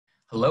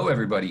Hello,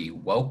 everybody.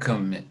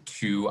 Welcome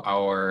to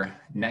our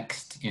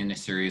next in a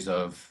series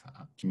of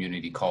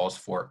community calls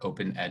for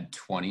Open Ed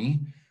 20.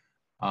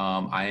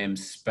 I am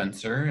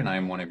Spencer, and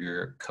I'm one of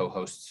your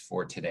co-hosts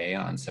for today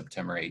on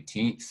September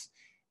 18th,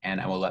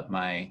 and I will let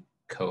my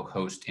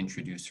co-host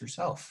introduce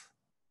herself.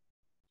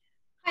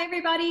 Hi,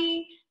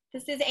 everybody.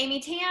 This is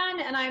Amy Tan,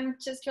 and I'm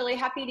just really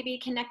happy to be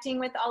connecting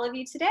with all of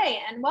you today,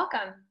 and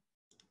welcome.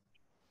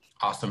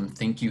 Awesome.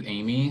 Thank you,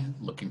 Amy.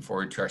 Looking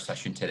forward to our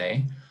session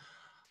today.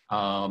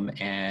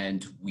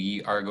 And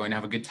we are going to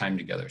have a good time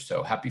together.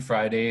 So happy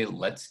Friday.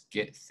 Let's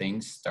get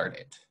things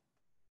started.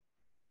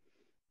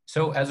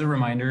 So as a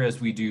reminder, as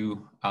we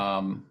do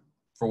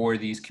for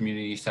these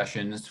community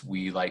sessions,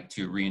 we like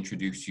to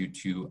reintroduce you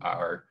to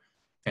our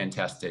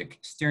fantastic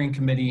steering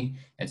committee.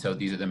 And so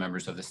these are the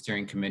members of the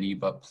steering committee,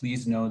 but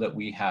please know that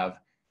we have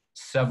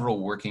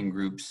several working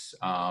groups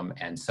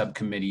and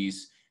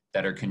subcommittees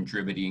that are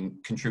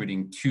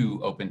contributing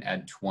to Open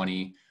Ed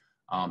 20.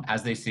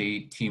 As they say,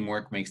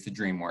 teamwork makes the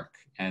dream work.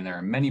 And there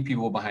are many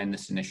people behind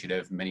this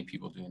initiative, many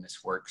people doing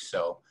this work.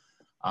 So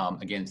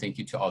again, thank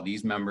you to all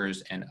these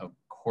members and of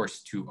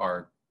course to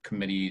our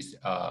committees,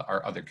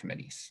 our other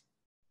committees.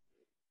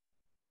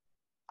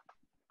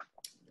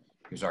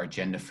 Here's our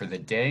agenda for the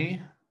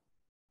day.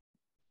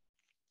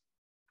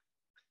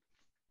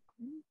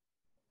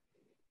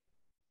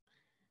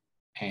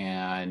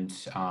 And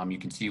you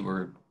can see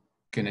we're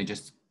gonna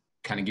just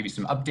kind of give you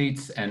some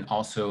updates and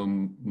also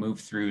move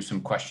through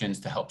some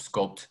questions to help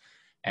sculpt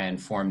and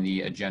form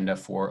the agenda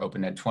for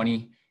Open Ed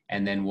 20.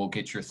 And then we'll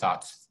get your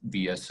thoughts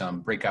via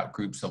some breakout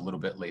groups a little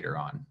bit later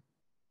on.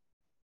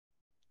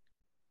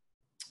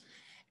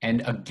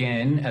 And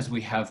again, as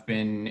we have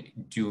been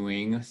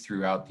doing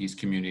throughout these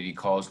community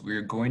calls,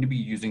 we're going to be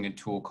using a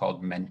tool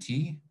called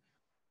Menti.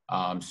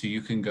 So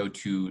you can go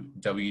to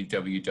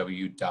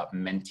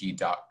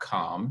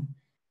www.menti.com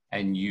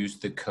and use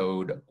the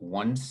code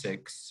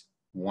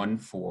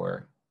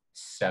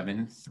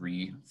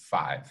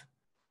 1614735.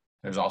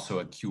 There's also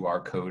a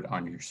QR code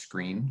on your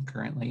screen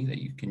currently that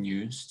you can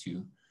use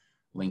to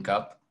link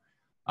up.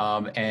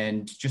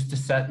 And just to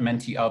set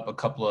Menti up, a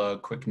couple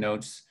of quick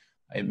notes.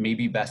 It may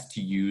be best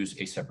to use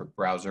a separate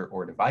browser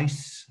or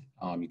device.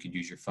 You could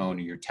use your phone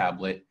or your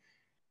tablet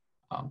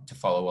to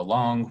follow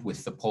along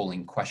with the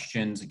polling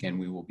questions. Again,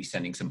 we will be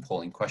sending some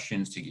polling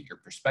questions to get your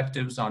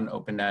perspectives on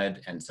Open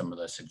Ed and some of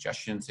the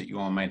suggestions that you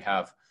all might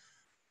have.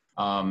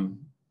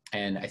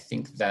 And I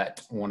think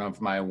that one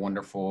of my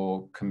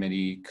wonderful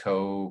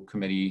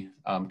co-committee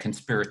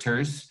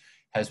conspirators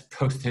has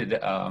posted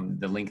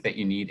the link that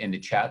you need in the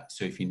chat.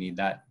 So if you need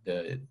that,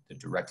 the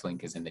direct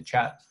link is in the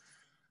chat.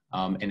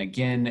 And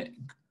again,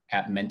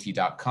 at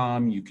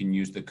menti.com, you can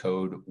use the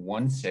code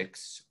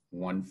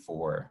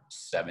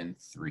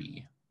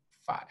 1614735.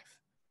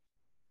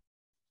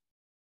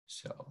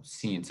 So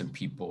seeing some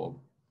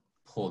people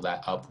pull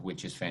that up,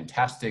 which is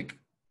fantastic.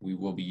 We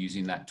will be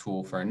using that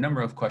tool for a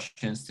number of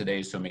questions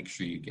today, so make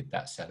sure you get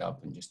that set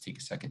up and just take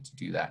a second to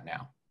do that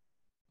now.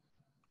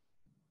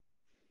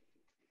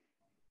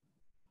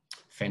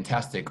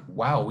 Fantastic.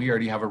 Wow, we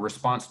already have a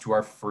response to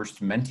our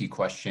first Menti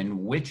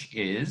question, which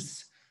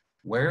is,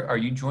 where are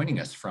you joining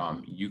us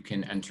from? You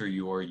can enter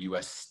your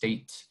US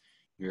state,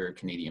 your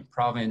Canadian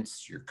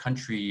province, your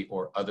country,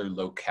 or other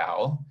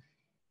locale.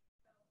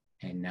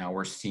 And now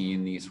we're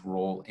seeing these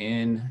roll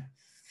in,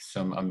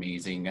 some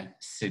amazing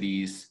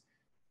cities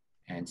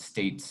and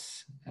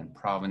states and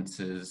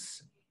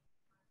provinces.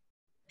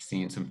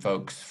 Seeing some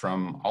folks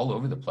from all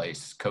over the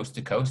place, coast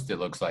to coast, it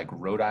looks like,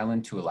 Rhode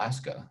Island to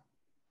Alaska.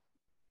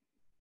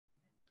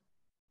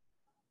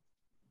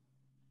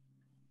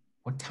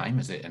 What time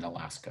is it in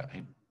Alaska?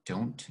 I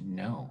don't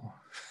know.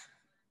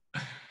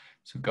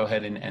 So go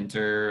ahead and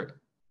enter,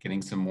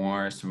 getting some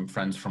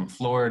friends from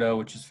Florida,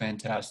 which is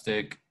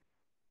fantastic.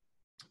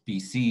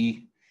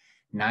 BC,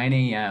 9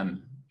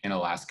 a.m. in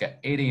Alaska,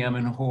 8 a.m.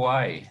 in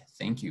Hawaii.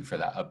 Thank you for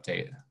that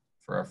update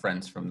for our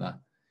friends from the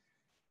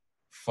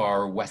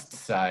far west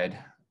side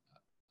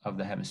of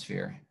the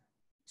hemisphere.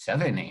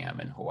 7 a.m.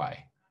 in Hawaii.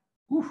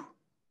 Whew.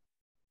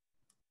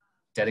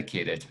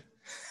 Dedicated.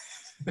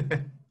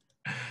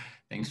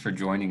 Thanks for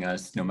joining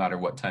us, no matter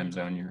what time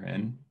zone you're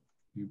in.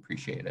 We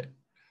appreciate it.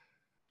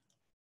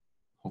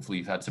 Hopefully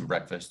you've had some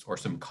breakfast or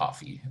some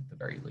coffee at the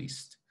very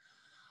least.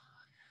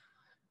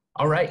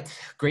 All right,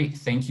 great.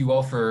 Thank you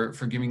all for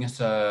giving us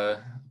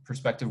a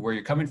perspective where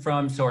you're coming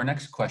from. So our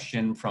next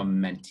question from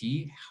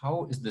Menti,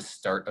 how is the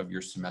start of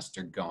your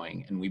semester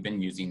going? And we've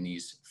been using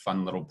these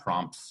fun little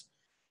prompts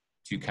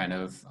to kind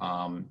of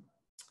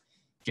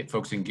get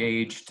folks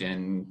engaged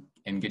and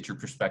get your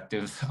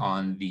perspectives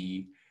on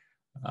the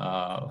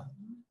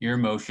your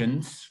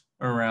emotions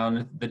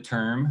around the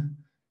term.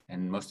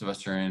 And most of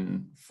us are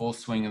in full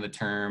swing of the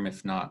term,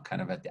 if not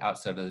kind of at the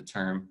outset of the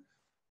term.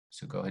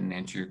 So go ahead and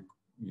answer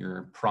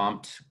your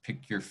prompt,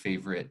 pick your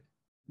favorite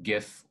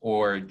GIF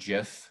or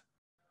GIF.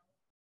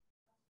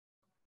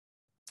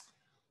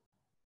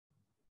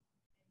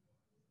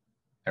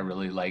 I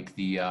really like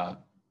the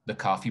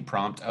coffee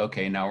prompt.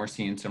 Okay, now we're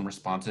seeing some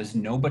responses.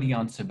 Nobody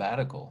on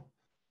sabbatical.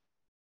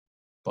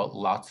 but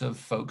lots of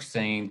folks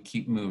saying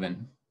keep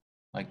moving,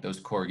 like those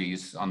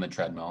corgis on the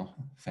treadmill.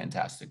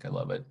 Fantastic, I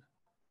love it.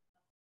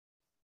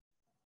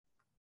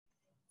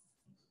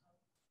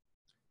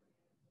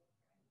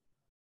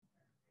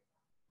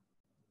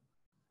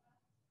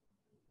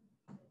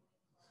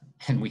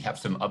 And we have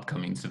some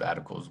upcoming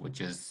sabbaticals,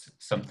 which is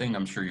something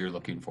I'm sure you're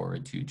looking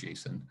forward to,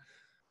 Jason.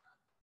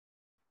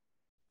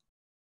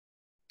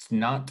 It's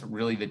not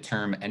really the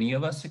term any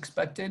of us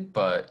expected,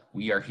 but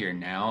we are here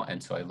now.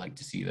 And so I like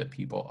to see that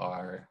people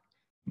are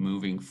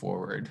moving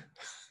forward.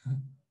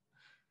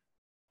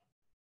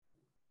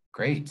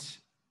 Great.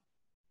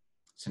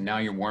 So now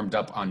you're warmed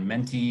up on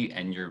Menti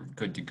and you're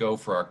good to go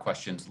for our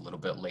questions a little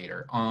bit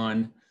later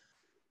on.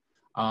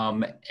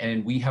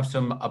 And we have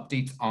some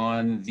updates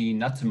on the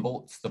nuts and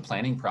bolts, the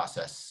planning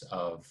process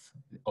of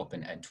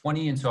Open Ed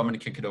 20. And so I'm going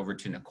to kick it over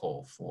to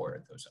Nicole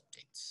for those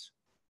updates.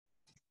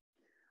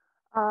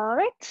 All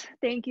right,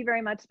 thank you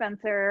very much,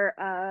 Spencer.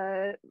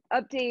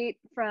 Update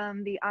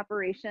from the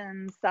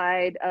operations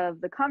side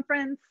of the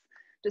conference.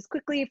 Just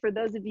quickly, for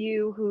those of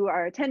you who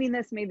are attending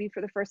this maybe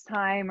for the first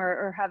time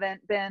or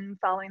haven't been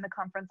following the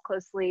conference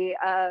closely,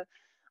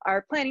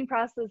 our planning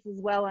process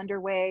is well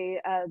underway.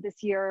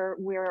 This year,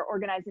 we're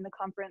organizing the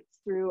conference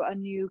through a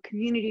new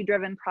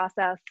community-driven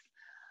process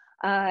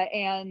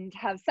and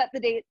have set the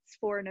dates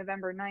for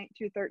November 9th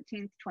through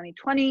 13th,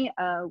 2020.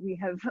 We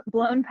have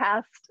blown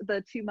past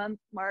the 2-month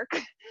mark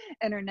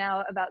and are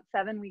now about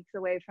 7 weeks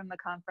away from the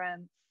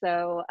conference.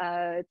 So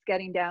it's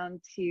getting down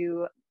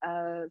to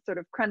sort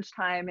of crunch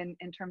time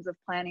in terms of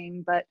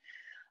planning, but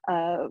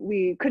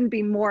we couldn't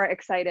be more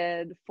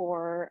excited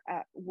for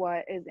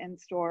what is in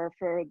store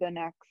for the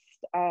next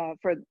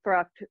for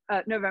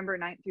November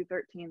 9th through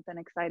 13th, and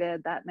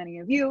excited that many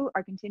of you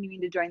are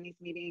continuing to join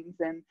these meetings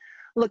and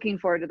looking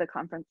forward to the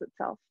conference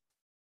itself.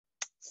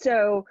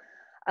 So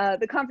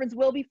the conference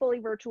will be fully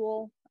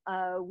virtual.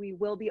 We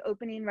will be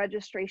opening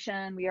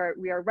registration. We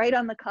are right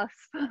on the cusp.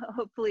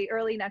 Hopefully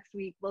early next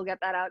week, we'll get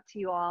that out to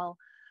you all.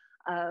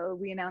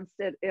 We announced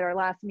it at our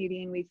last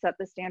meeting. We set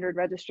the standard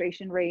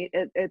registration rate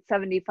at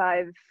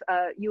 $75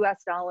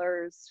 US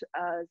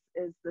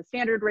is the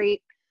standard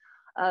rate.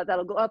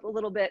 That'll go up a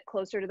little bit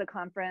closer to the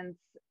conference,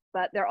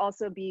 but there'll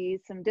also be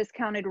some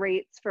discounted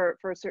rates for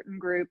certain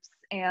groups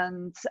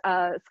and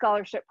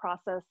scholarship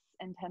process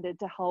intended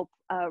to help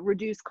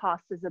reduce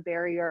cost as a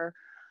barrier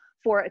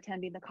for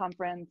attending the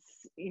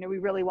conference. You know, we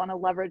really want to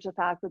leverage the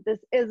fact that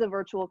this is a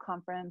virtual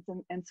conference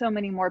and so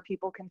many more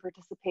people can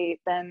participate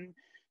than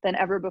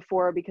ever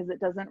before because it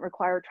doesn't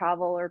require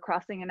travel or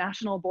crossing a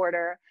national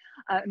border.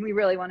 And we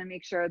really want to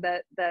make sure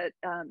that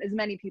as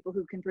many people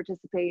who can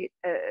participate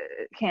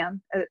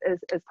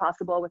as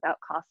possible without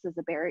cost as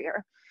a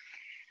barrier.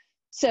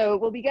 So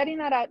we'll be getting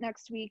that out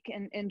next week.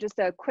 And just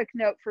a quick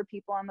note for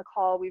people on the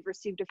call, we've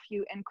received a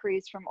few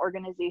inquiries from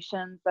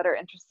organizations that are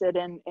interested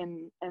in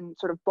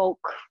sort of bulk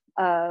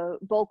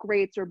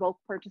rates or bulk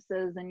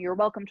purchases, and you're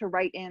welcome to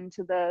write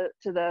into the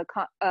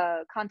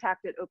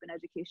contact at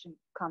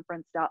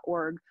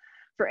openeducationconference.org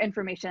for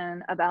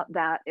information about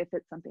that if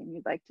it's something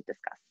you'd like to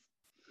discuss.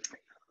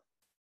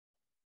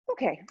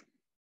 Okay.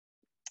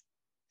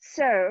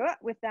 So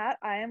with that,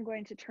 I am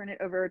going to turn it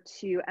over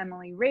to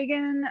Emily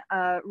Reagan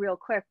real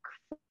quick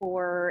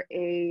for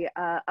a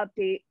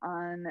update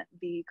on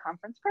the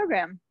conference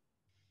program.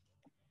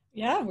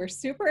 Yeah, we're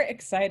super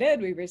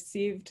excited. We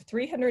received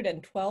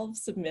 312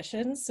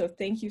 submissions. So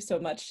thank you so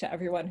much to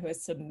everyone who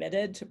has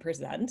submitted to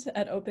present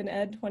at Open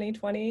Ed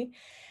 2020.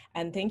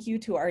 And thank you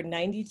to our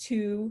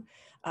 92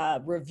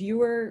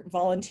 reviewer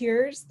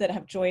volunteers that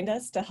have joined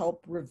us to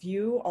help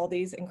review all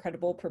these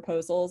incredible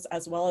proposals,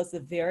 as well as the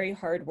very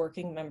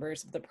hardworking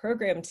members of the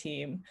program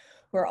team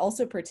who are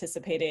also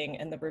participating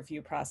in the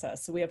review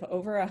process. So we have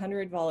over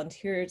 100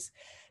 volunteers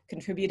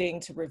contributing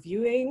to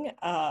reviewing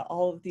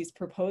all of these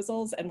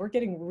proposals, and we're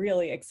getting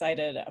really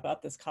excited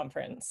about this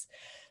conference.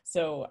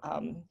 So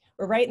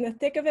we're right in the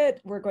thick of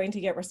it. We're going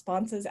to get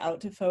responses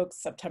out to folks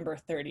September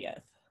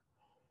 30th.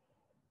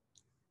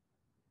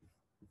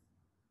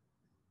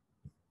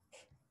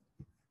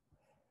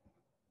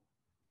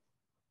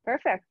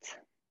 Perfect.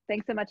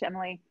 Thanks so much,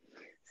 Emily.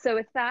 So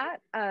with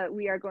that,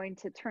 we are going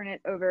to turn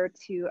it over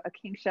to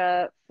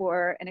Akinksha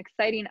for an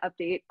exciting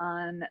update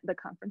on the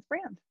conference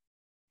brand.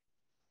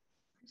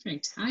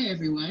 Perfect. Hi,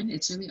 everyone.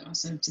 It's really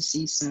awesome to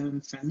see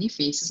some friendly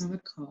faces on the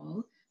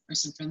call, or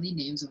some friendly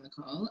names on the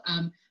call.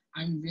 I'm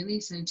really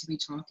excited to be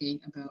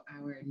talking about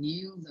our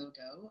new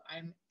logo.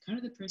 I'm kind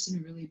of the person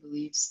who really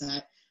believes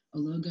that a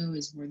logo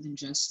is more than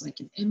just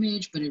like an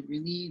image, but it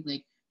really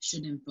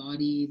should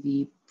embody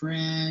the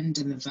brand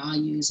and the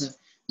values of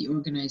the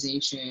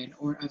organization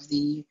or of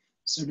the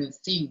sort of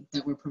thing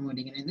that we're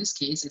promoting. And in this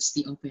case, it's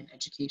the Open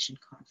Education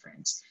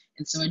Conference.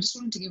 And so I just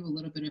wanted to give a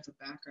little bit of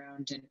a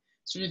background and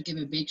sort of give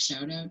a big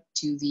shout out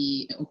to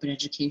the Open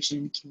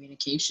Education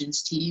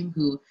Communications team,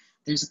 who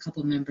there's a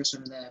couple members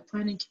from the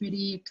planning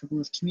committee, a couple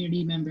of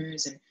community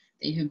members, and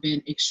they have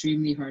been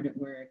extremely hard at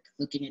work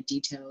looking at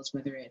details,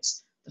 whether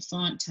it's the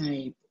font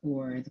type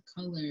or the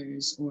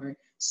colors or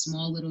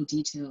small little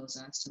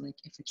details as to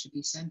if it should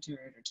be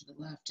centered or to the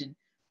left. And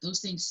those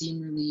things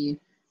seem really,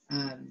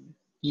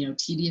 you know,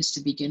 tedious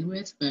to begin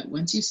with, but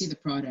once you see the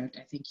product,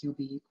 I think you'll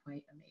be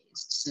quite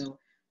amazed. So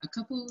a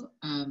couple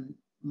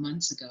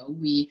months ago,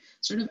 we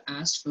sort of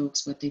asked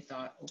folks what they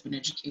thought open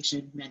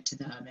education meant to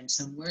them, and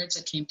some words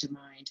that came to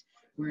mind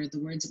were the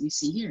words that we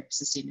see here: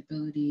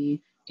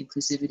 sustainability,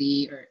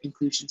 inclusivity, or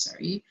inclusion,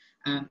 sorry,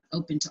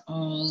 open to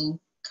all,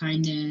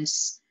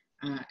 kindness,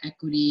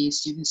 equity,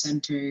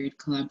 student-centered,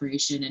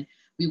 collaboration. And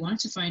we want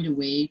to find a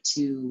way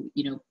to,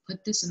 you know,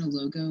 put this in a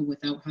logo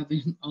without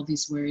having all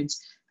these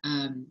words,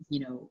 you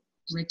know,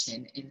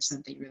 written in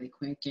something really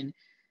quick. And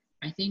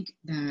I think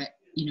that,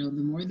 you know,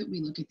 the more that we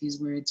look at these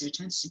words, there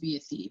tends to be a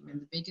theme.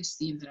 And the biggest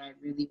theme that I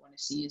really want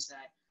to see is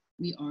that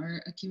we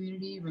are a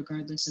community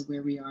regardless of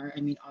where we are.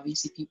 I mean,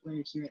 obviously people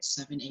are here at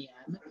 7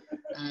 a.m.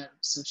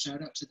 So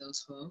shout out to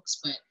those folks.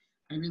 But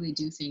I really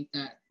do think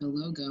that the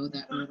logo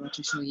that we're about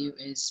to show you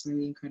is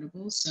really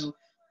incredible. So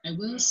I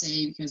will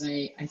say, because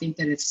I think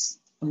that it's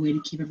a way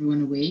to keep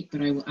everyone awake,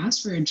 but I will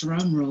ask for a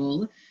drum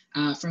roll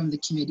from the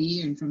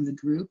committee and from the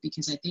group,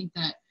 because I think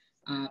that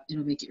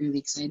it'll make it really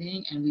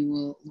exciting, and we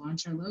will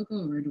launch our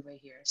logo right away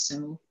here.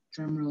 So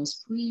drum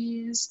rolls,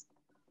 please.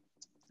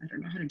 I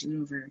don't know how to do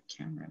it over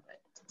camera, but.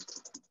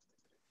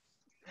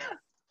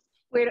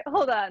 Wait,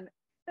 hold on.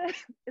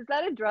 Is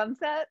that a drum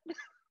set?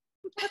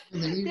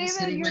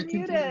 David, you're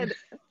muted.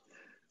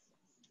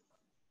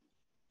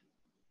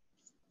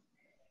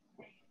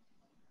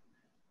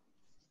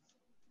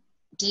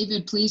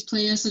 David, please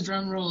play us a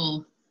drum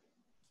roll.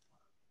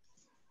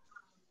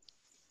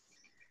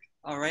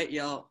 All right,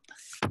 y'all.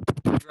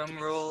 Drum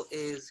roll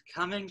is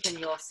coming. Can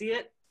you all see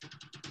it?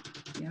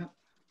 Yep.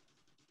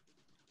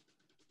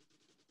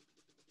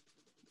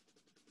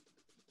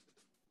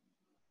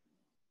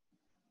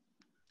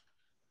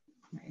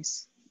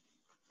 Nice.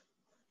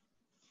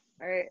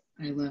 All right.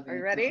 I love it. Are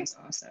you ready? That was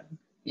awesome.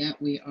 Yeah,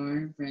 we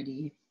are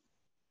ready.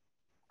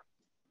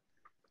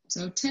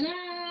 So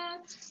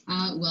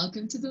ta-da!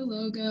 Welcome to the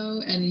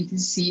logo. And you can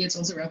see it's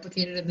also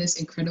replicated in this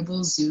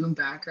incredible Zoom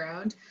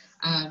background.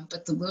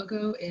 But the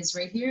logo is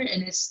right here,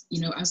 and it's,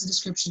 you know, as the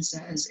description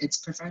says, it's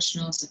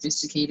professional,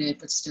 sophisticated,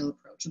 but still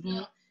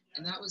approachable.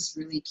 And that was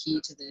really key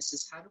to this,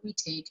 is how do we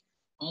take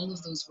all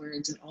of those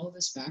words and all of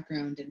this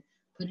background and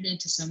put it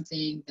into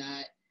something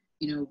that,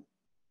 you know,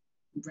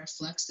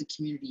 reflects the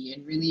community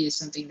and really is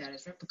something that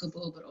is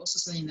replicable, but also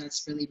something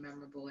that's really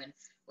memorable. And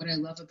what I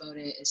love about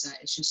it is that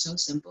it's just so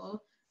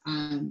simple,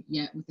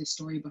 yet with the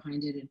story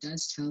behind it, it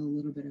does tell a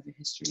little bit of a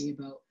history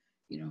about,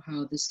 you know,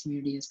 how this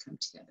community has come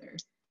together.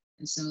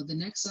 And so the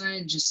next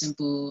slide, just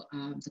simple,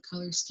 the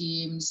color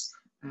schemes,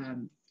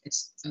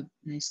 it's a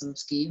nice little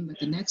scheme, but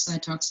the next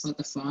slide talks about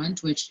the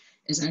font, which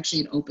is actually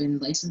an open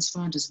license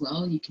font as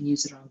well. You can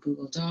use it on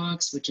Google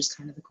Docs, which is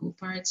kind of the cool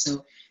part.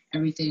 So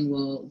everything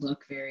will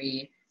look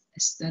very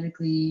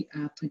aesthetically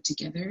put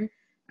together,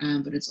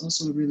 but it's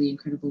also a really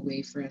incredible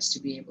way for us to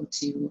be able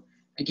to,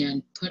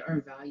 again, put our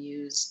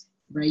values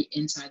right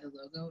inside the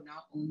logo,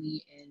 not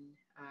only in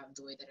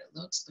the way that it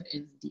looks, but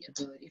in the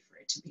ability for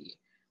it to be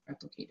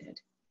replicated.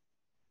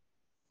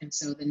 And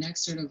so the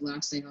next sort of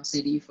last thing I'll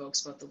say to you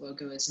folks about the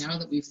logo is, now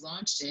that we've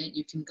launched it,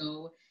 you can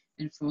go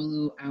and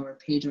follow our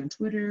page on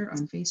Twitter,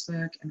 on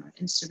Facebook, and on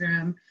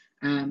Instagram,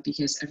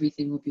 because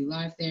everything will be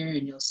live there,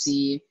 and you'll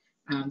see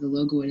the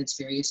logo in its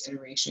various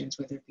iterations,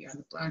 whether it be on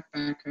the black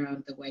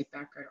background, the white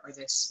background, or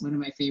this, one of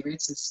my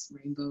favorites, this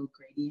rainbow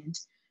gradient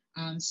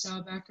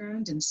style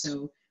background. And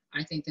so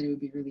I think that it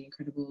would be really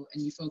incredible.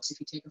 And you folks, if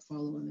you take a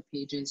follow on the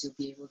pages, you'll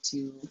be able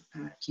to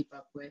keep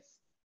up with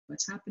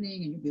what's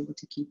happening, and you'll be able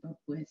to keep up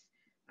with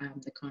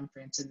the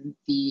conference. And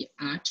the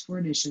 @ for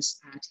it is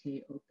just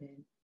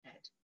 @HeyOpenEd.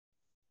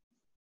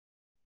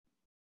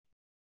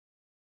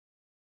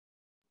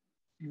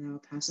 And I'll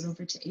pass it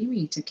over to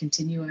Amy to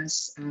continue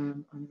us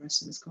on the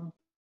rest of this call.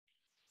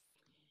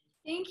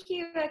 Thank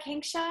you,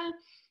 Akanksha.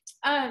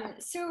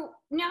 So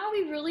now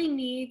we really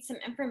need some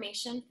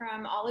information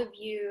from all of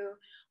you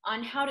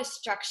on how to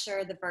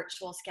structure the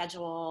virtual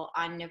schedule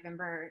on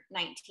November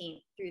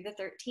 19th through the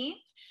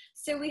 13th.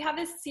 So we have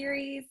a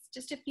series,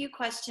 just a few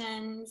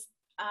questions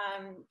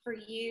for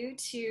you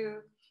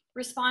to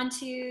respond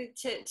to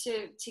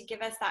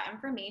give us that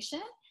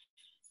information.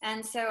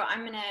 And so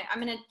I'm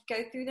gonna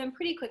go through them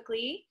pretty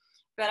quickly,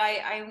 but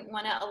I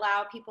want to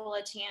allow people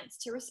a chance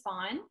to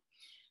respond.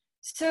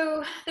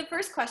 So the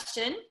first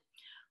question: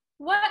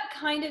 what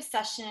kind of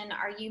session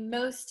are you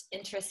most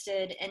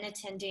interested in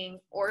attending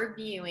or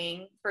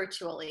viewing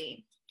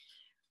virtually?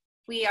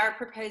 We are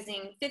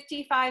proposing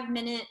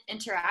 55-minute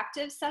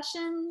interactive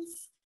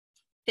sessions,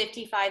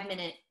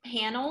 55-minute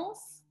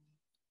panels,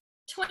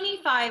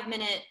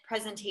 25-minute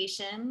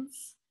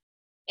presentations,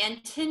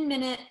 and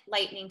 10-minute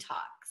lightning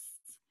talks.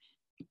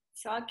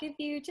 So I'll give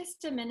you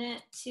just a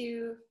minute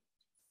to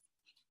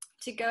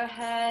go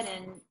ahead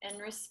and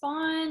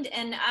respond.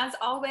 And as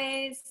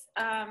always,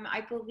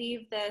 I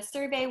believe the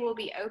survey will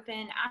be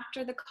open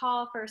after the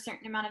call for a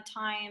certain amount of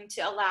time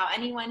to allow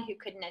anyone who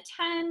couldn't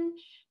attend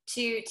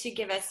to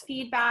give us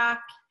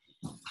feedback.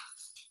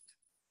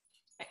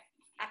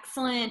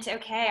 Excellent.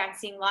 Okay, I'm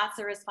seeing lots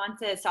of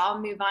responses, so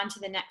I'll move on to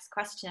the next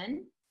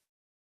question.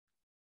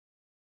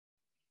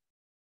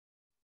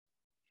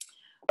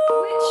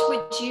 Which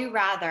would you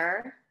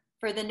rather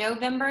for the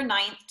November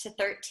 9th to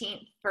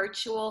 13th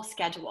virtual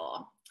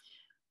schedule?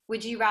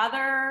 Would you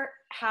rather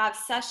have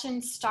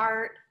sessions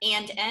start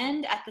and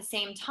end at the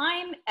same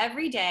time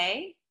every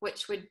day,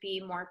 which would be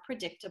more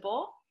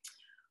predictable?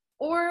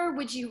 Or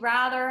would you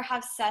rather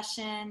have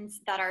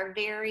sessions that are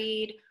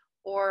varied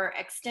or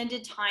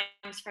extended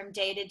times from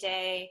day to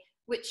day,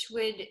 which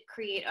would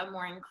create a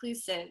more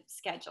inclusive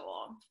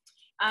schedule?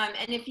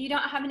 And if you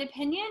don't have an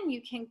opinion,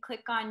 you can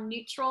click on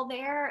neutral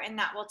there, and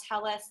that will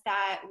tell us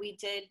that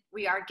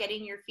we are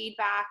getting your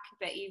feedback,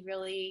 but you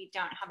really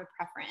don't have a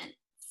preference.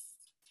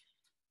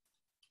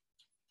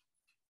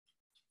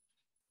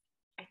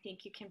 I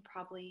think you can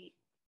probably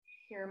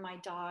hear my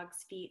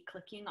dog's feet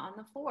clicking on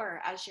the floor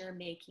as you're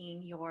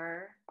making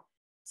your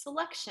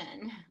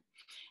selection.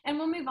 And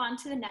we'll move on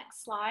to the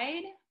next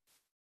slide.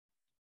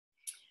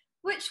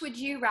 Which would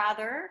you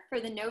rather for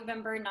the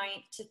November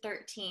 9th to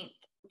 13th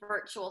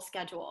virtual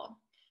schedule?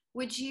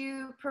 Would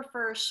you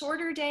prefer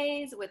shorter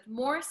days with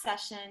more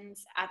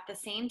sessions at the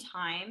same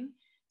time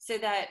so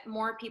that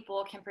more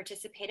people can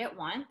participate at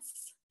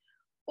once?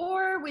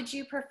 Or would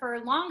you prefer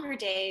longer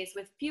days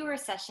with fewer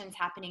sessions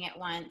happening at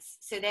once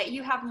so that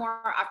you have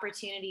more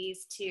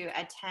opportunities to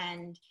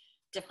attend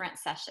different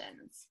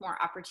sessions, more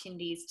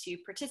opportunities to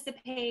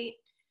participate?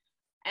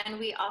 And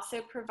we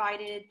also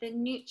provided the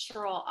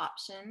neutral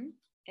option.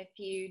 If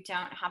you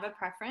don't have a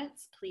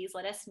preference, please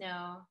let us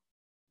know.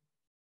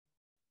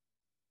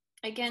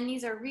 Again,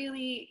 these are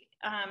really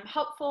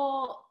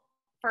helpful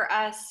for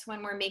us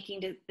when we're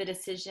making the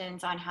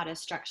decisions on how to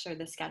structure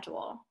the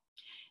schedule.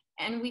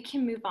 And we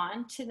can move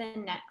on to the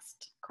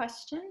next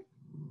question.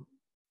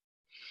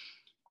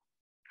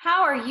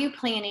 How are you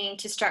planning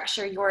to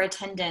structure your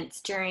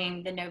attendance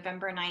during the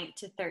November 9th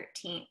to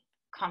 13th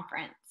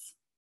conference?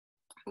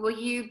 Will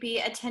you be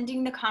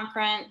attending the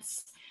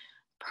conference?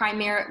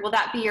 Will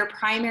that be your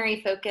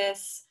primary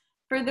focus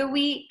for the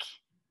week?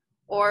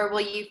 Or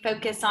will you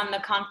focus on the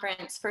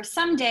conference for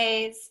some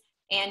days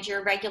and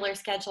your regular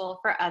schedule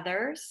for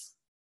others?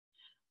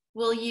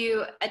 Will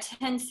you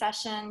attend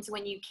sessions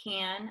when you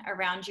can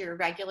around your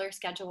regular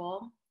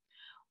schedule?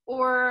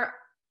 Or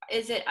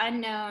is it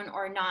unknown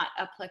or not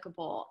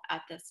applicable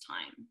at this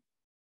time?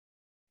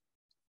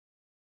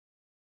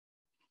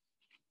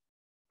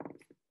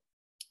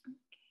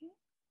 Okay.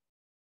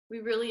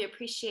 We really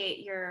appreciate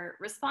your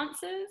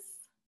responses,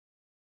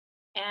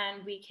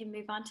 and we can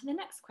move on to the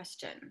next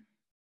question.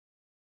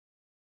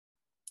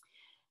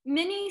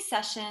 Many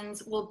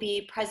sessions will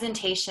be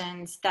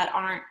presentations that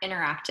aren't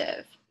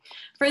interactive.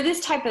 For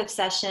this type of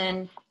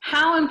session,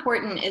 how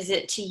important is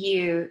it to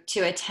you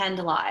to attend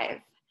live?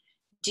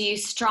 Do you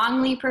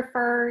strongly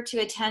prefer to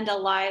attend a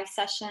live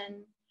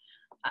session?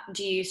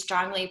 Do you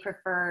strongly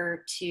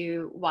prefer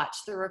to watch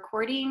the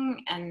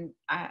recording? And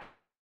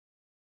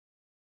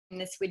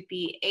this would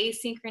be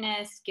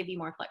asynchronous, give you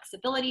more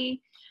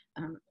flexibility,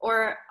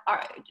 or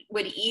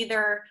would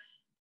either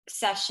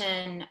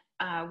session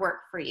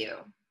work for you?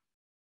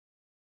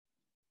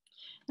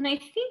 And I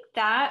think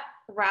that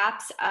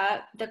wraps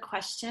up the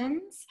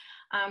questions.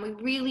 We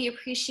really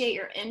appreciate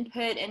your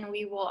input, and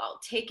we will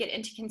take it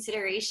into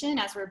consideration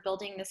as we're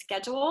building the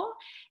schedule.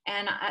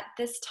 And at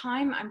this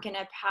time, I'm going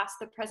to pass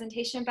the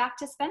presentation back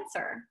to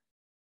Spencer.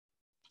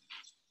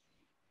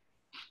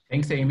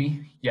 Thanks,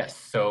 Amy. Yes,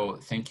 so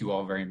thank you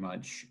all very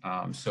much.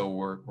 So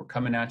we're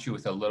coming at you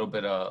with a little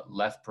bit of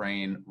left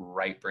brain,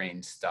 right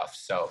brain stuff.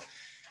 So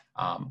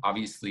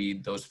obviously,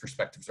 those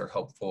perspectives are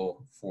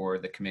helpful for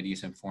the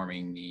committees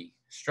informing the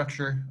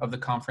structure of the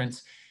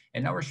conference.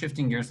 And now we're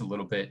shifting gears a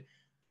little bit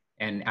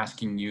and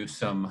asking you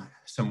some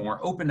more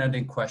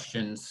open-ended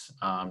questions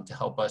to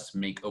help us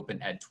make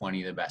Open Ed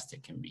 20 the best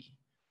it can be.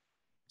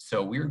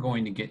 So we're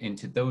going to get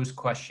into those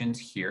questions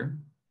here.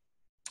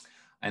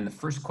 And the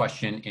first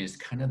question is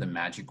kind of the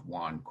magic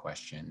wand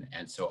question.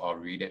 And so I'll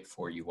read it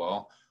for you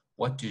all.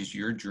 What does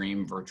your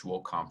dream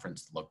virtual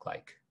conference look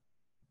like?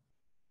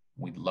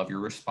 We'd love your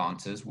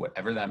responses,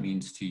 whatever that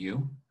means to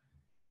you,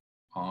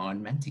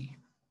 on Menti.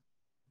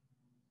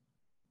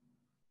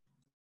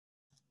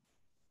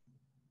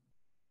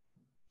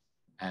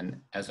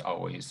 And as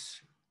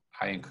always,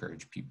 I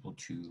encourage people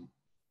to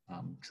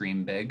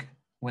dream big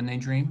when they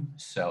dream.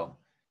 So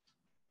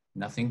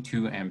nothing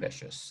too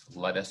ambitious.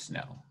 Let us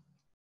know.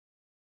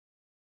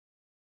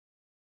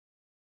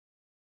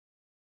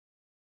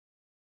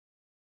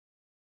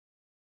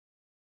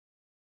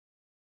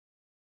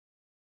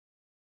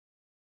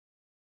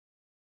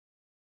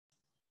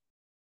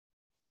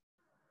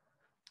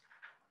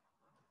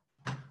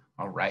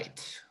 All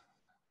right.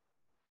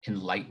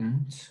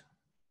 Enlightened.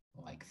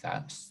 Like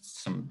that.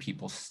 Some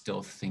people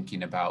still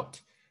thinking about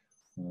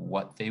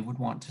what they would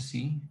want to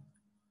see.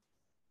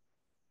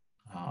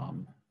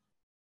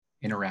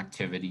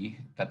 Interactivity,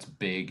 that's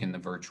big in the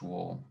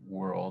virtual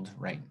world,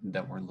 right,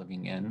 that we're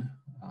living in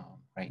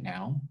right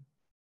now.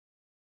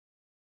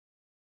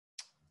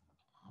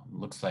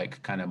 Looks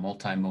like kind of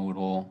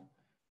multimodal,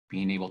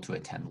 being able to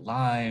attend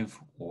live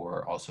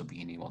or also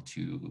being able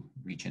to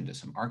reach into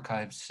some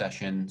archive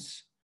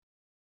sessions.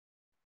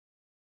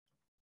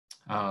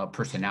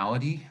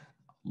 Personality,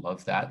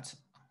 love that.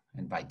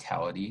 And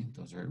vitality,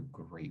 those are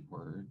great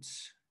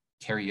words.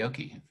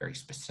 Karaoke, very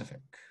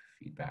specific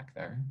feedback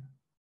there.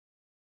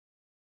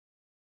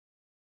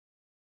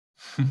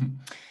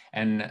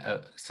 And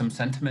some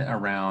sentiment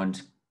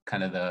around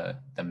kind of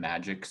the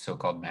magic,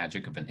 so-called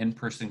magic of an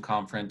in-person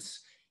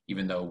conference,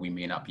 even though we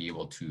may not be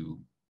able to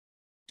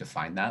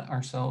define that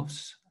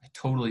ourselves. I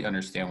totally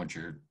understand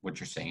what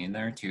you're saying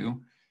there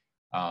too.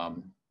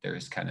 There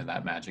is kind of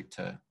that magic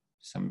to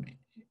some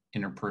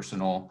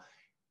interpersonal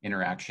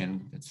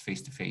interaction that's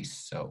face-to-face.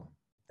 So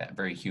that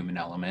very human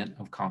element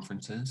of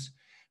conferences,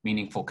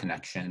 meaningful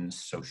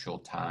connections, social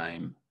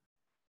time,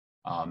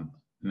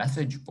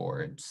 message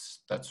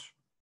boards, that's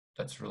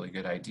a really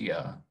good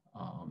idea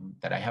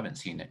that I haven't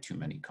seen at too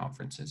many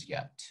conferences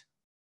yet.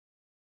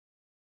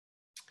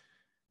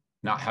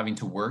 Not having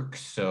to work,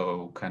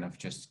 so kind of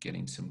just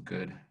getting some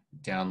good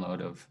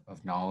download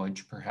of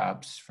knowledge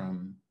perhaps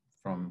from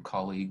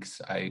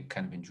colleagues. I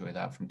kind of enjoy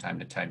that from time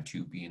to time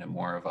too, being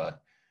more of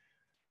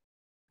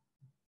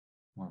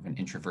an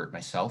introvert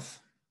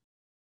myself.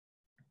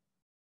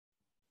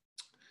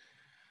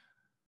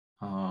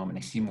 And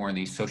I see more of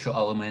these social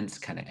elements,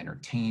 kind of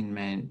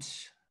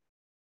entertainment,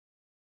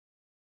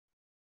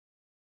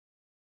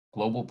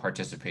 global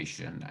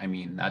participation. I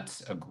mean,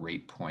 that's a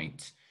great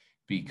point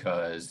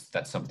because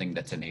that's something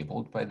that's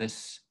enabled by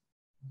this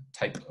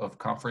type of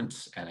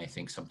conference. And I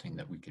think something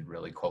that we could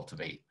really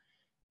cultivate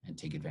and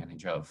take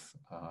advantage of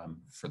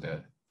for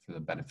the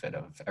benefit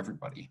of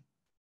everybody.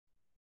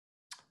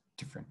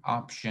 Different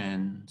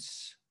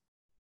options.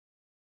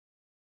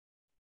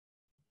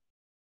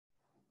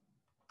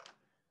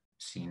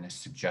 Seeing a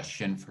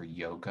suggestion for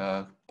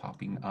yoga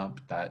popping up,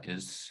 that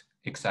is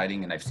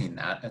exciting, and I've seen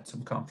that at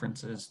some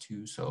conferences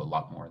too, so a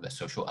lot more of the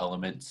social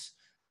elements.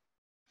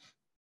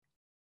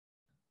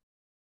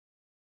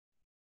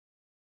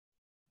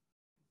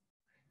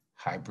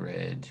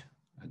 Hybrid,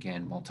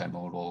 again,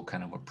 multimodal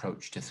kind of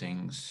approach to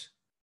things.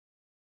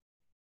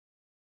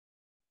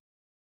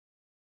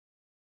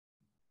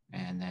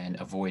 And then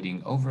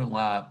avoiding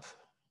overlap,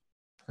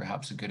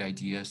 perhaps a good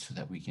idea so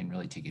that we can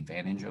really take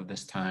advantage of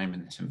this time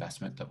and this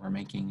investment that we're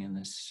making in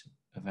this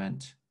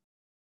event.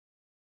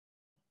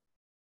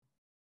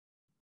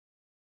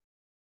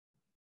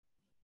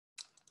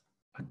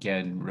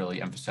 Again,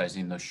 really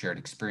emphasizing those shared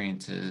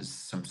experiences,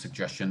 some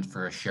suggestions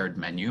for a shared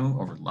menu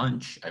over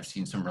lunch. I've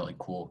seen some really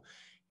cool,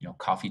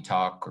 coffee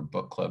talk or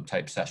book club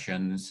type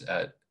sessions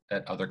at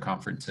other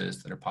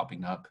conferences that are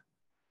popping up.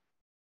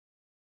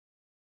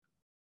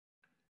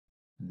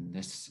 And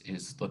this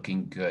is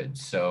looking good.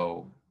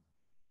 So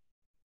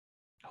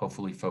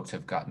hopefully folks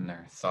have gotten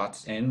their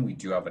thoughts in. We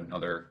do have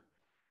another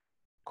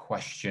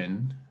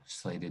question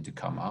slated to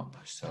come up.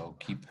 So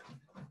keep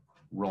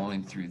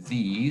rolling through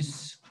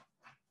these.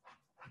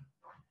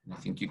 I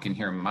think you can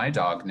hear my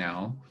dog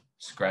now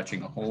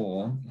scratching a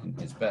hole in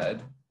his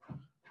bed.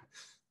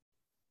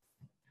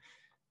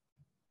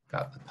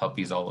 Got the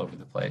puppies all over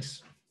the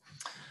place.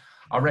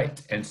 All right,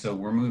 and so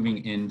we're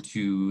moving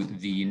into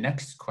the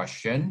next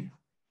question,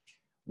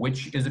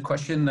 which is a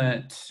question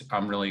that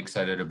I'm really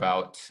excited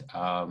about.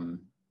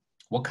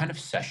 What kind of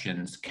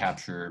sessions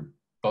capture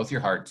both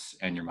your hearts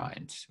and your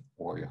mind,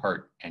 or your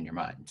heart and your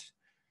mind?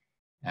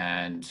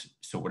 And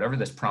so whatever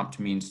this prompt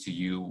means to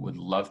you, would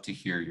love to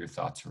hear your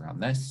thoughts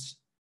around this.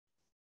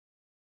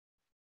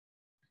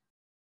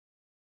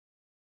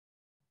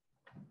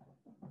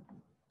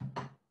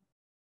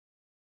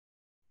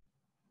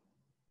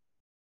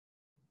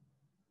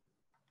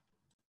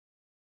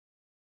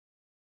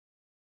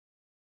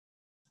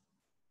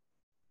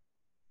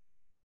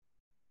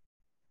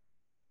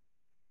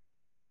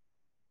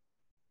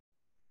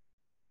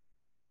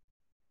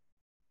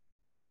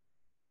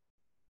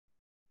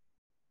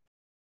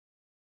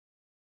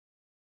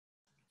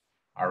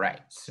 All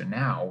right, so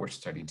now we're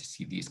starting to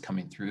see these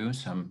coming through.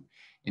 Some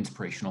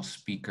inspirational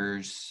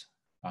speakers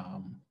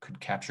could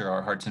capture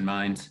our hearts and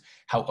minds.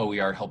 How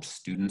OER helps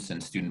students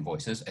and student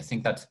voices. I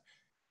think that's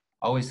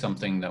always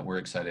something that we're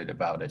excited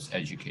about as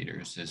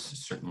educators, is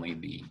certainly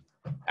the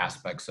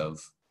aspects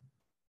of,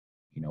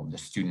 the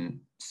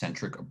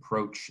student-centric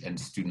approach and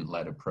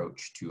student-led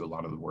approach to a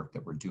lot of the work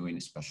that we're doing,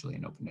 especially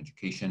in open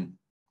education.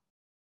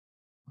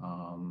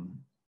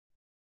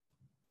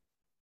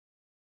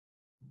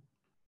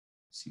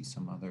 See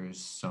some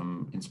others,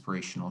 some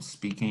inspirational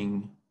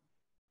speaking.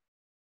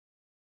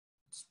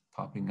 It's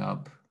popping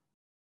up.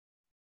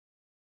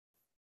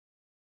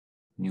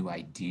 New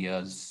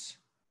ideas.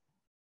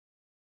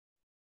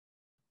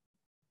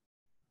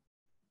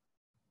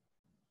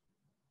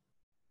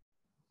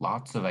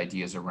 Lots of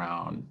ideas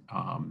around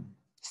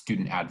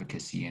student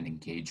advocacy and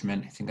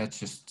engagement. I think that's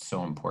just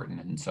so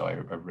important. And so I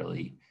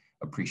really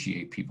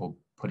appreciate people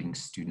putting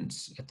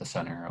students at the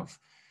center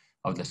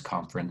of this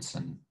conference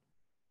and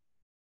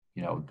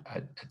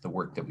at the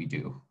work that we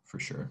do, for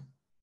sure.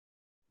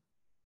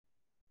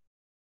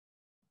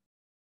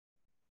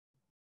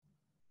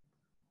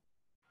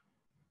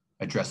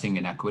 addressing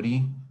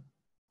inequity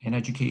in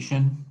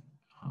education,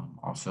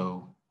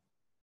 also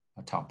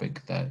a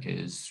topic that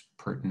is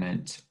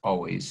pertinent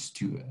always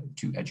to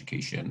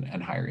education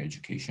and higher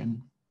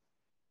education.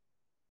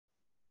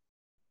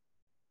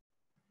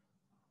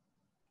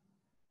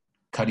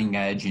 Cutting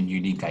edge and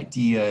unique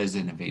ideas,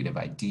 innovative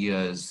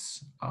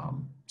ideas,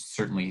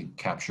 certainly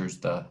captures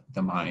the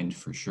mind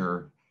for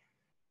sure.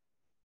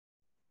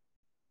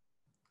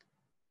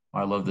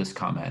 I love this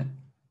comment.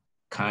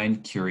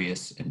 Kind,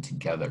 curious, and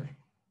together.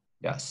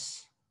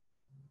 Yes.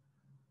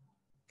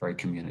 Very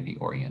community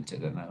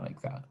oriented, and I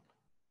like that.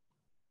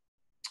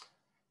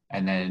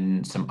 And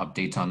then some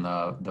updates on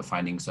the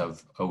findings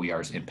of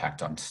OER's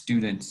impact on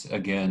students.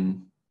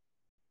 Again,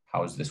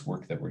 how is this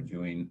work that we're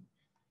doing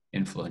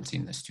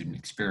influencing the student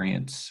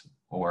experience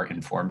or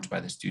informed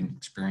by the student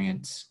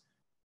experience?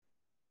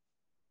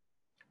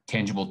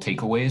 Tangible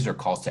takeaways or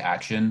calls to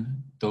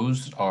action.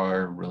 Those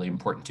are really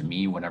important to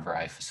me whenever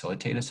I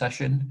facilitate a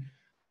session.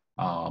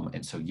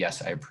 And so,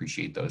 yes, I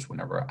appreciate those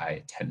whenever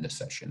I attend a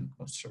session,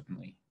 most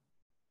certainly.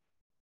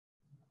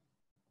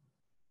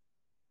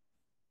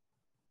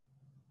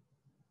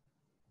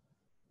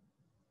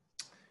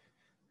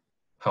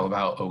 How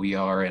about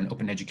OER and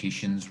open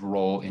education's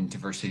role in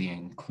diversity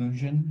and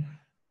inclusion?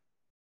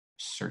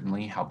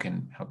 Certainly, how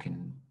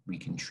can we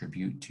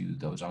contribute to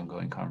those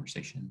ongoing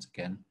conversations?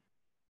 Again,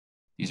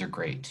 these are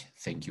great.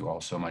 Thank you all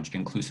so much.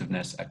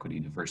 Inclusiveness, equity,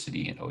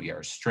 diversity, and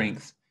OER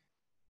strength.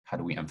 How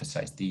do we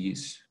emphasize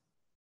these?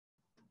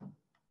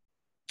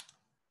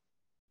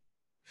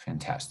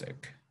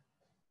 Fantastic.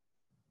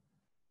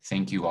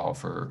 Thank you all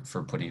for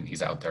putting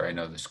these out there. I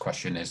know this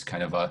question is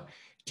kind of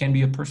can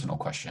be a personal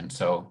question.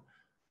 So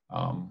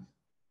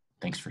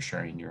thanks for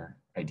sharing your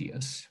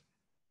ideas.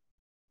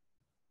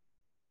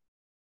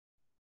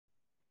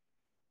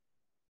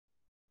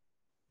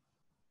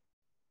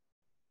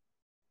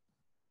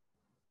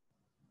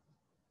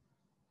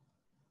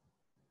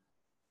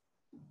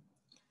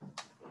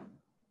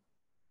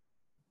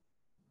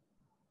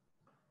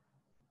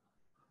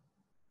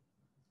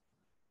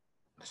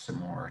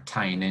 Some more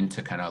tying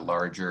into kind of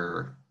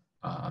larger,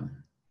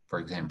 for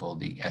example,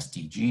 the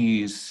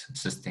SDGs,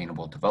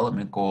 Sustainable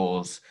Development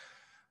Goals,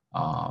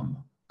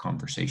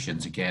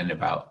 conversations again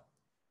about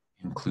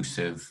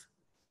inclusive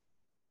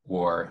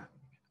or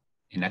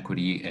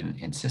inequity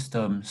in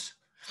systems,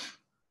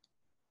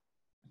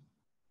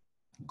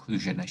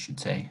 inclusion, I should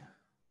say.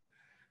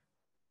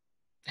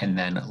 And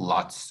then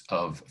lots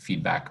of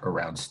feedback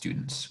around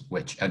students,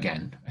 which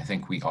again, I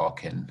think we all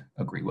can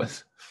agree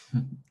with.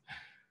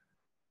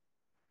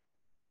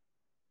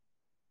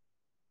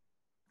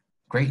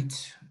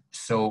 Great.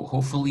 So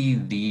hopefully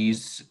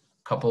these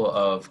couple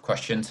of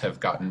questions have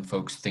gotten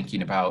folks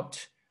thinking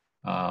about,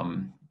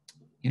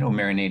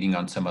 marinating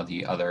on some of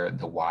the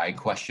why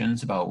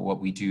questions about what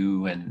we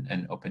do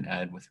and open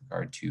ed with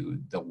regard to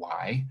the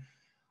why.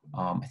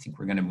 I think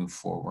we're going to move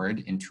forward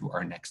into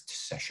our next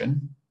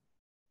section.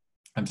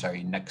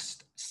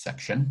 Next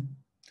section.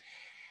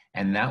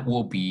 And that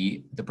will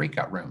be the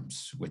breakout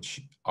rooms,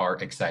 which are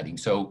exciting.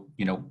 So,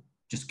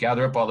 just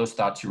gather up all those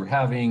thoughts you were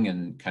having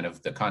and kind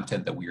of the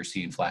content that we are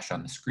seeing flash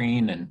on the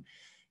screen, and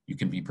you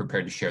can be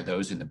prepared to share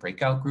those in the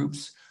breakout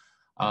groups.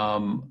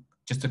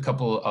 Just a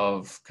couple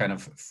of kind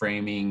of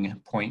framing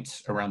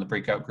points around the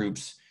breakout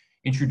groups.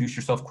 Introduce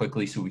yourself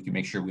quickly so we can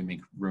make sure we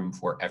make room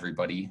for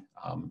everybody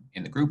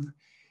in the group.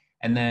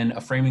 And then a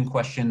framing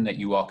question that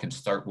you all can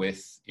start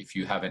with if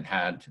you haven't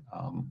had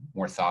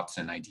more thoughts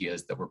and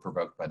ideas that were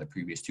provoked by the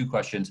previous two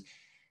questions.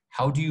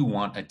 How do you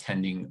want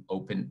attending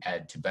open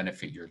ed to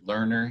benefit your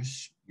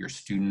learners, your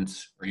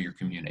students, or your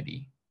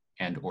community,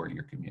 or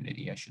your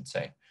community, I should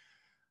say.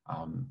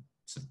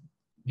 So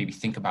maybe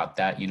think about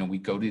that. We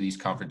go to these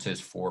conferences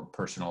for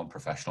personal and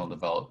professional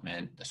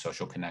development, the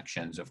social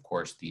connections, of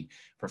course, the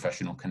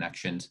professional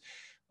connections.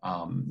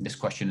 This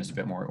question is a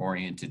bit more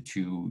oriented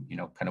to,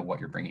 kind of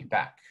what you're bringing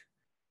back.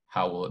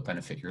 How will it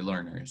benefit your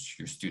learners,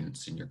 your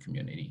students, and your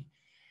community?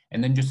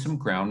 And then just some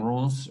ground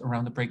rules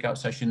around the breakout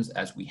sessions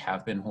as we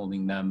have been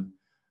holding them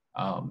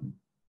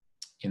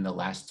in the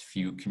last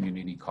few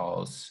community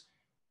calls.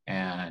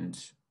 And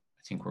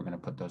I think we're going to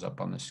put those up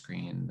on the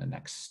screen, the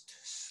next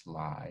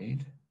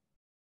slide.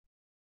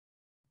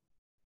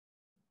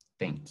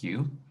 Thank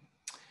you.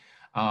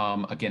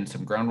 Again,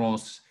 some ground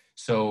rules.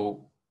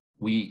 So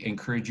we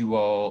encourage you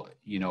all,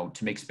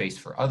 to make space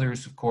for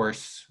others, of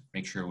course,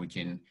 make sure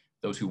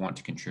those who want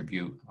to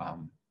contribute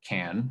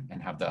can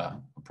and have the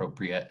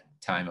appropriate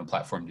time and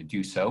platform to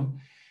do so.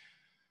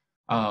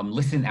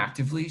 Listen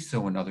actively, so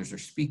when others are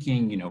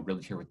speaking,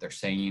 really hear what they're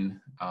saying,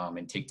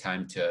 and take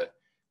time to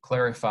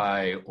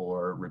clarify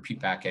or repeat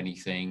back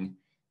anything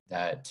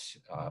that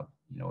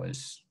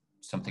is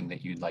something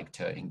that you'd like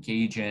to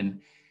engage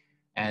in.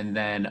 And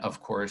then, of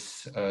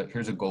course,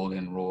 here's a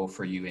golden rule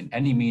for you in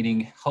any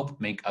meeting: help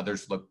make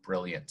others look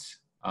brilliant.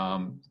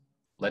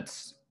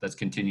 Let's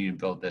continue to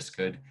build this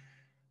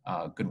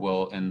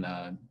goodwill in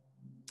the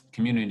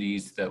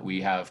communities that we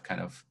have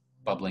kind of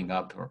bubbling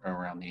up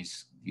around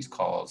these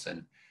calls,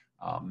 and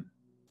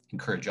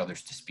encourage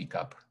others to speak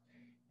up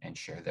and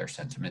share their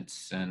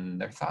sentiments and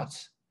their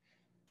thoughts.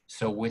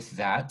 So with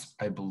that,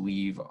 I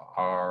believe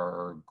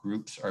our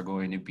groups are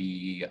going to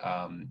be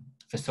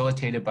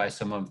facilitated by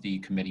some of the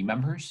committee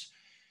members.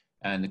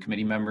 And the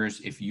committee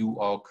members, if you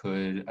all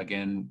could,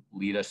 again,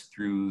 lead us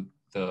through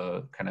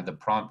the kind of the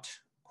prompt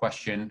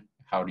question,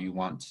 how do you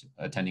want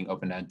attending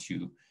Open Ed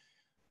to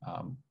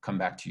come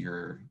back to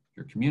your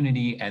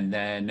community? And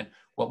then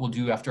what we'll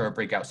do after our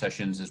breakout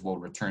sessions is we'll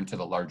return to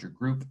the larger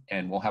group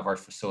and we'll have our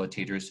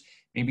facilitators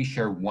maybe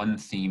share one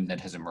theme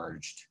that has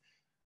emerged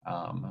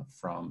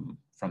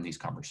from these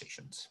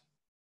conversations.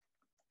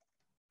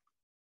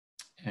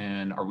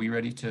 And are we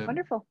ready to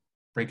Wonderful.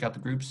 break out the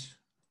groups?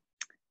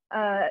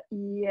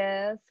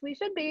 Yes, we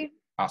should be.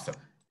 Awesome.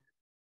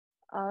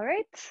 All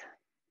right.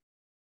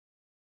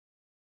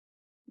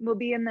 We'll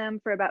be in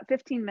them for about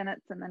 15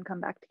 minutes and then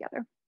come back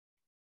together.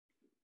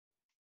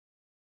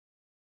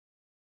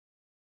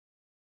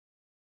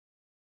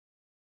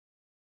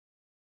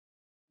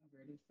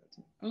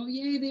 Oh,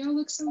 yay, they all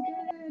look so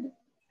good.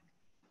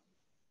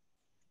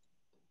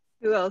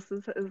 Who else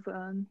is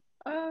on?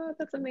 Oh,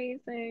 that's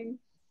amazing.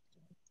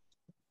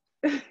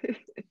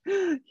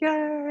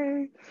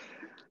 Yay.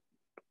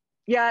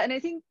 Yeah, and I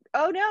think,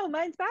 oh no,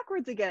 mine's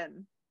backwards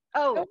again.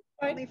 Oh,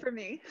 only for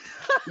me.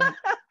 Yeah.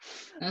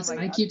 That's, oh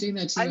I keep doing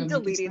that too. I'm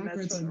deleting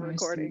this from the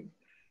recording.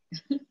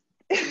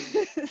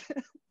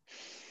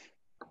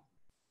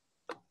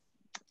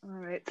 All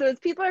right, so as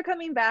people are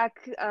coming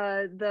back,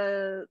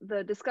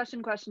 the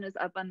discussion question is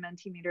up on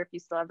Mentimeter if you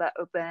still have that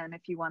open,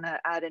 if you want to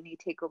add any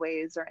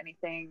takeaways or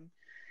anything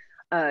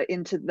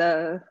into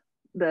the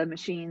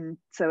machine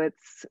so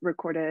it's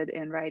recorded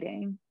in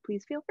writing,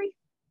 please feel free.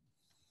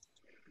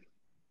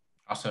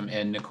 Awesome.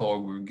 And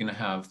Nicole, we're going to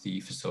have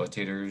the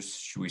facilitators.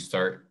 Should we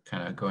start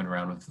kind of going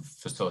around with the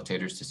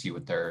facilitators to see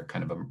what their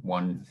kind of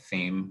one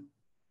theme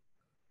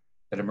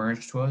that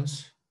emerged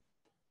was?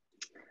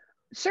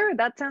 Sure,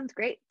 that sounds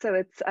great. So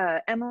it's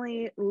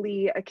Emily,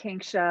 Lee,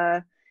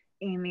 Akanksha,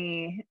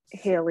 Amy,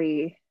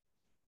 Haley,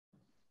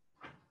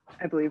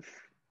 I believe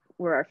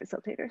were our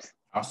facilitators.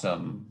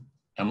 Awesome.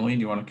 Emily,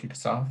 do you want to kick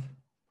us off?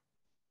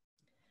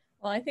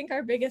 Well, I think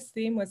our biggest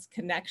theme was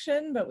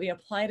connection, but we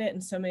applied it in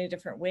so many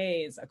different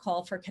ways. A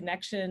call for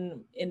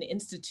connection in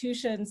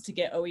institutions to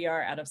get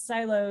OER out of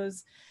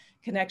silos,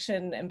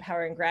 connection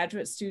empowering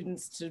graduate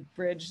students to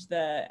bridge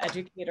the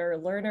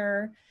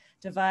educator-learner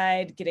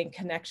divide, getting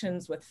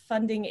connections with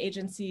funding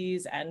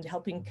agencies and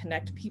helping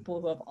connect people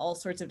who have all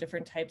sorts of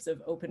different types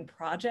of open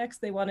projects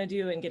they want to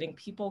do and getting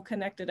people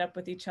connected up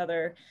with each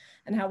other,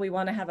 and how we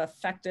want to have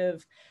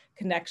effective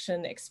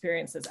connection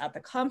experiences at the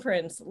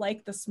conference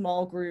like the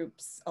small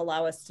groups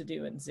allow us to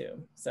do in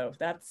Zoom. So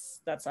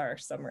that's our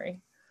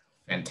summary.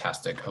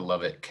 Fantastic. I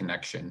love it.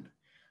 Connection.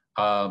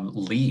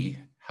 Lee,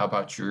 how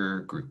about your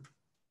group?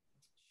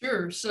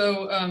 Sure.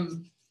 So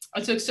I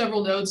took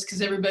several notes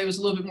because everybody was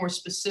a little bit more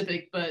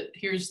specific, but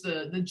here's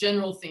the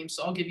general theme.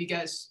 So I'll give you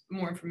guys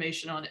more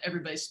information on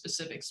everybody's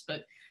specifics,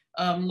 but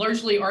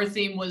largely our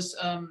theme was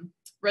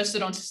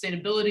rested on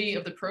sustainability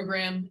of the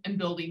program and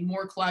building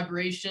more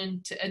collaboration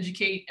to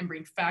educate and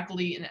bring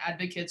faculty and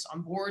advocates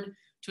on board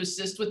to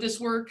assist with this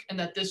work, and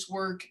that this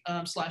work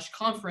 /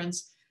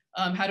 conference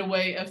had a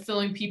way of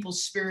filling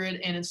people's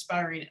spirit and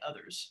inspiring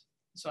others.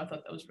 So I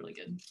thought that was really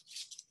good.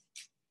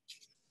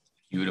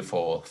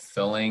 Beautiful.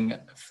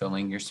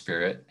 Filling your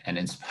spirit and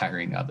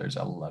inspiring others.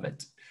 I love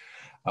it.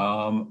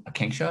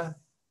 Akanksha?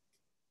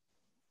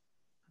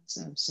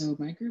 So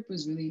my group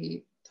was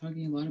really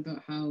talking a lot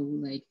about how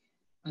like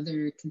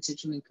other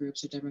constituent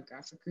groups or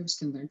demographic groups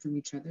can learn from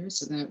each other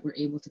so that we're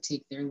able to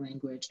take their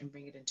language and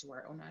bring it into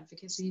our own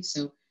advocacy.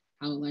 So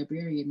how a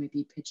librarian might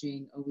be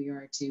pitching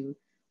OER to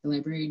the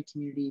librarian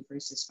community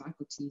versus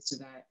faculty so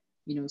that,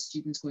 you know,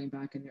 students going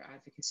back in their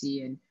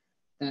advocacy and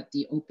that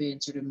the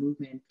open sort of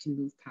movement can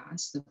move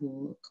past the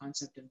whole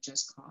concept of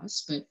just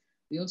cost. But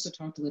we also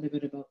talked a little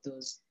bit about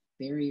those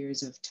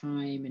barriers of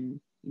time and,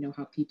 you know,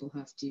 how people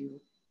have to,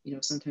 you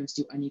know, sometimes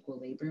do unequal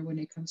labor when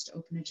it comes to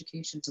open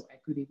education. So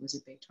equity was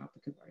a big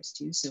topic of ours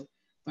too. So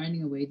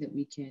finding a way that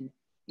we can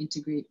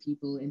integrate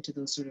people into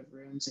those sort of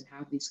rooms and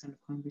have these kind of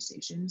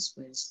conversations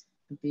was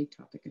a big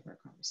topic of our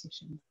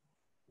conversation.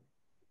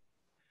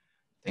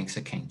 Thanks,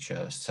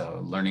 Akanksha.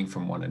 So learning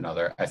from one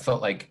another. I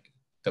felt like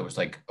there was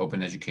like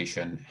open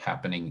education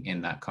happening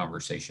in that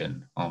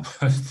conversation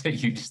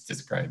that you just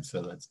described.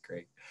 So that's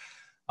great.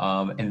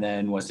 And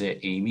then was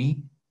it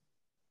Amy?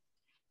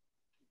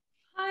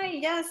 Hi,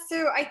 yes.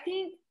 So I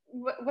think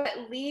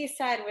what Lee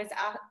said was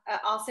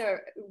also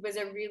was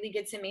a really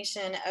good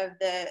summation of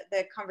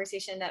the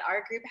conversation that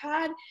our group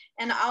had.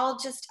 And I'll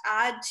just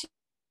add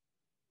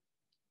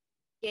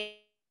to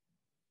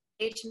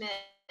engagement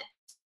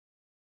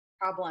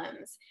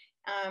problems.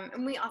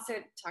 And we also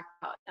talked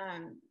about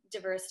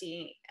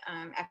diversity,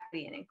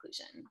 equity, and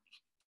inclusion.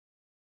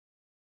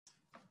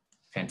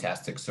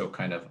 Fantastic. So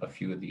kind of a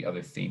few of the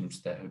other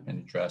themes that have been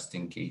addressed: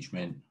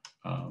 engagement,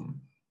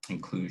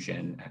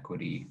 inclusion,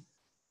 equity.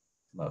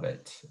 Love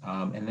it.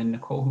 And then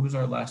Nicole, who was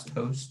our last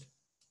host?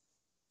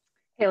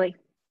 Haley.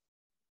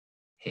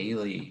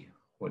 Haley.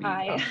 What do you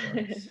have for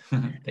us?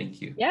 Thank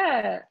you.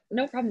 Yeah,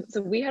 no problem. So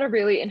we had a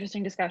really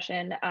interesting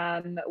discussion.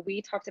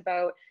 We talked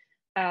about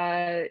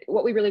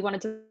what we really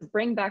wanted to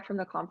bring back from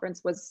the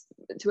conference was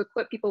to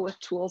equip people with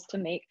tools to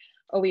make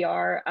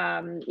OER,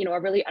 you know, a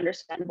really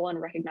understandable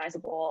and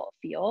recognizable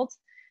field,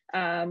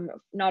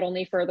 not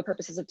only for the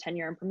purposes of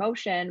tenure and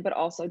promotion, but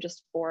also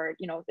just for,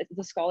 you know,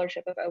 the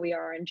scholarship of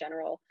OER in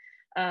general,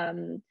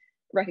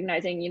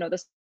 recognizing, you know,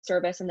 the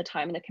service and the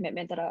time and the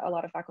commitment that a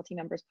lot of faculty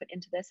members put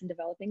into this and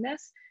developing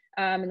this.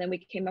 And then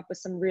we came up with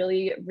some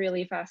really,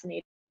 really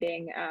fascinating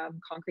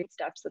concrete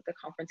steps that the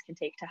conference can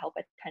take to help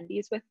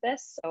attendees with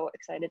this. So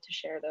excited to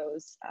share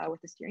those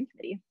with the steering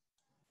committee.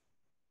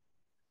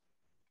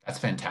 That's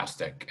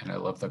fantastic. And I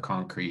love the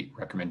concrete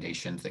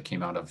recommendations that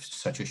came out of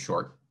such a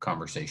short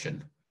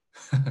conversation.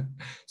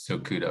 So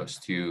kudos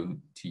to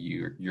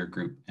your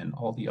group and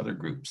all the other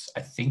groups. I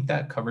think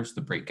that covers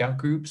the breakout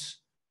groups,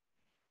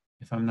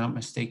 if I'm not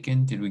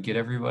mistaken. Did we get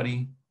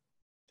everybody?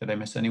 Did I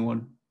miss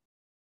anyone?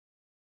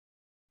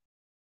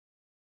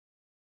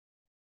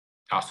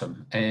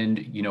 Awesome. And,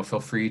 you know, feel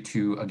free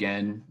to,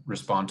 again,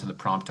 respond to the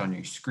prompt on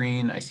your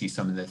screen. I see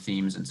some of the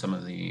themes and some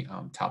of the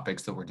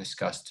topics that were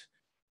discussed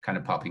kind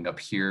of popping up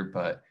here,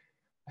 but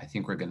I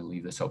think we're going to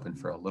leave this open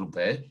for a little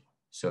bit.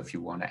 So if you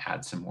want to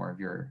add some more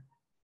of your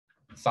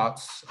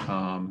thoughts, if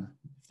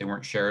they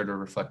weren't shared or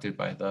reflected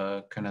by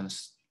the kind of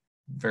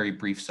very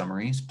brief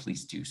summaries,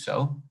 please do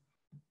so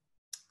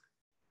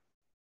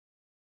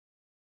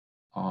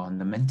on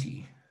the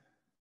Menti.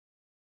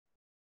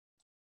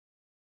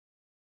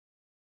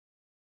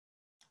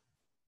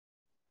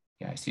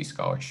 Yeah, I see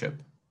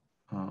scholarship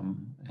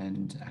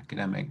and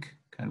academic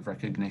kind of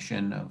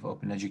recognition of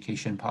open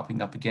education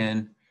popping up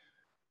again,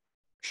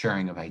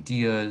 sharing of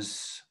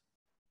ideas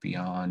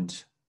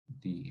beyond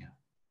the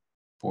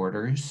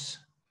borders.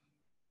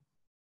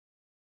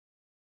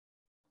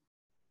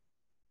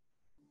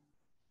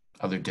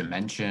 Other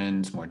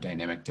dimensions, more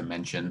dynamic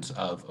dimensions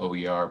of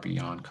OER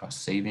beyond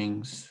cost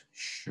savings,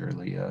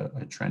 surely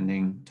a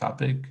trending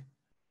topic.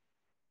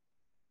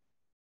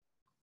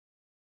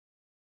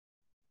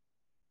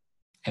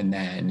 And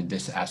then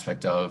this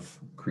aspect of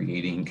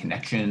creating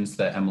connections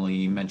that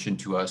Emily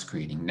mentioned to us,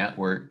 creating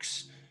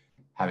networks,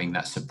 having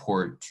that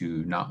support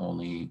to not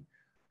only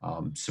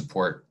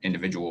support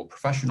individual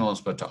professionals,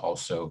 but to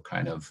also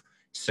kind of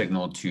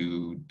signal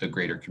to the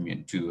greater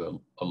community,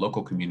 to a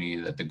local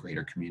community, that the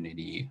greater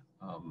community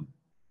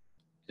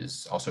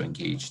is also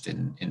engaged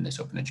in this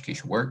open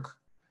education work.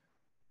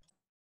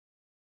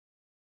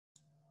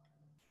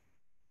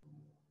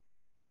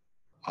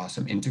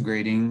 Awesome.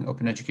 Integrating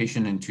open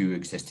education into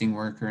existing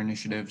work or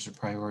initiatives or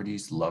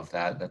priorities. Love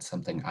that. That's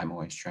something I'm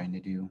always trying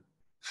to do.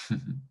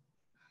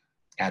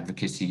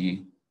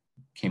 Advocacy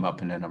came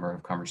up in a number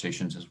of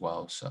conversations as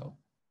well. So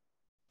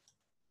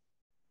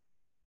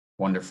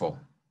wonderful.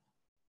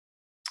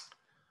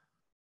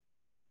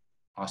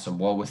 Awesome.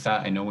 Well, with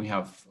that, I know we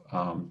have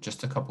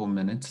just a couple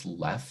minutes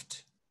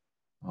left.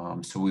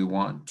 So we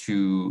want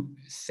to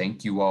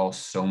thank you all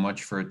so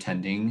much for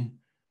attending,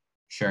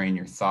 sharing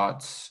your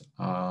thoughts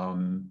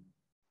and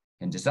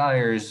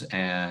desires,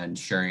 and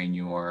sharing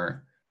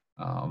your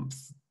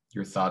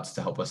thoughts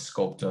to help us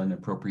sculpt an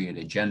appropriate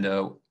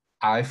agenda.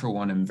 I, for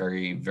one, am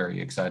very,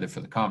 very excited for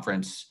the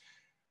conference.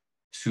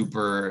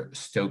 Super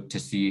stoked to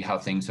see how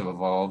things have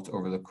evolved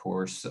over the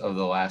course of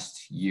the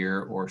last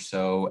year or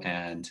so,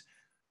 and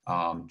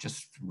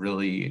just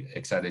really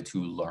excited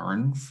to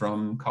learn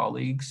from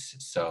colleagues.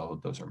 So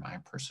those are my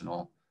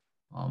personal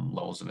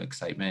levels of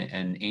excitement.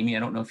 And Amy, I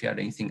don't know if you had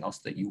anything else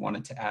that you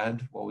wanted to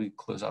add while we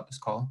close out this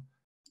call.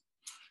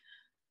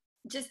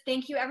 Just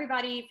thank you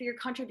everybody for your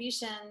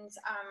contributions.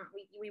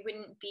 We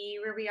wouldn't be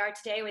where we are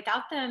today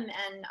without them.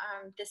 And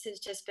this has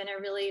just been a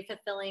really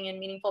fulfilling and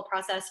meaningful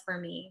process for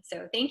me.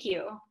 So thank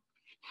you.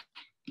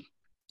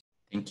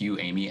 Thank you,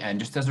 Amy. And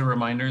just as a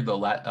reminder,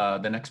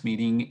 the next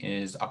meeting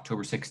is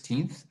October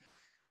 16th,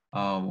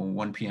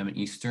 1 p.m.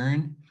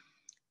 Eastern.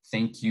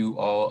 Thank you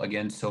all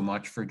again so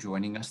much for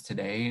joining us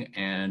today,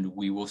 and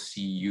we will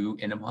see you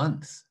in a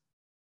month.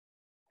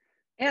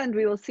 And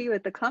we will see you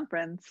at the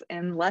conference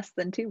in less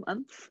than 2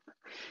 months.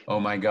 Oh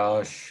my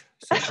gosh.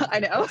 I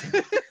know.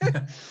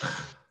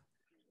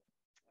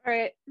 All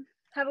right.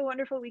 Have a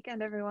wonderful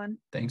weekend, everyone.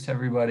 Thanks,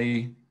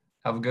 everybody.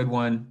 Have a good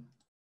one.